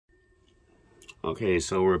Okay,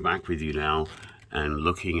 so we're back with you now and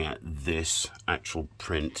looking at this actual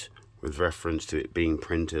print with reference to it being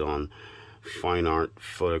printed on fine art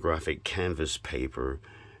photographic canvas paper.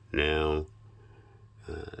 Now,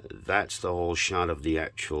 that's the whole shot of the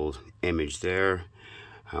actual image there.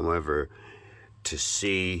 However, to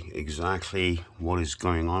see exactly what is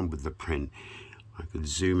going on with the print, I could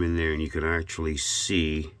zoom in there and you could actually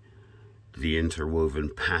see the interwoven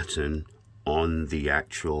pattern on the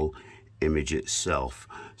actual image itself.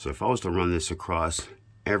 So if I was to run this across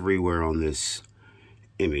everywhere on this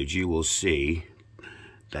image, you will see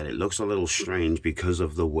that it looks a little strange because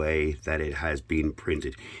of the way that it has been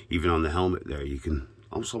printed. Even on the helmet there, you can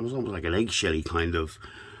almost like an eggshelly kind of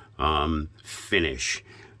finish,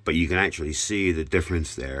 but you can actually see the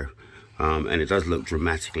difference there, and it does look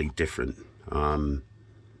dramatically different on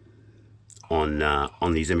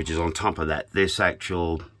these images. On top of that, this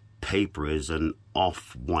actual paper is an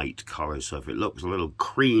off-white color, so if it looks a little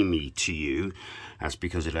creamy to you, that's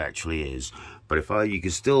because it actually is. But if you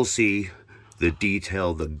can still see the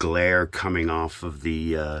detail, the glare coming off of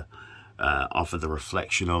the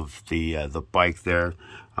reflection of the bike there.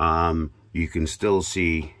 You can still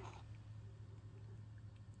see,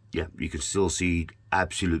 yeah, you can still see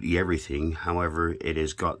absolutely everything. However, it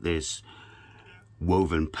has got this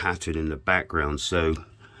woven pattern in the background. So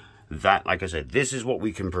that, like I said, this is what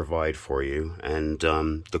we can provide for you, and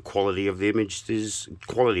the quality of the images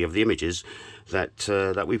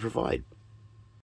that we provide.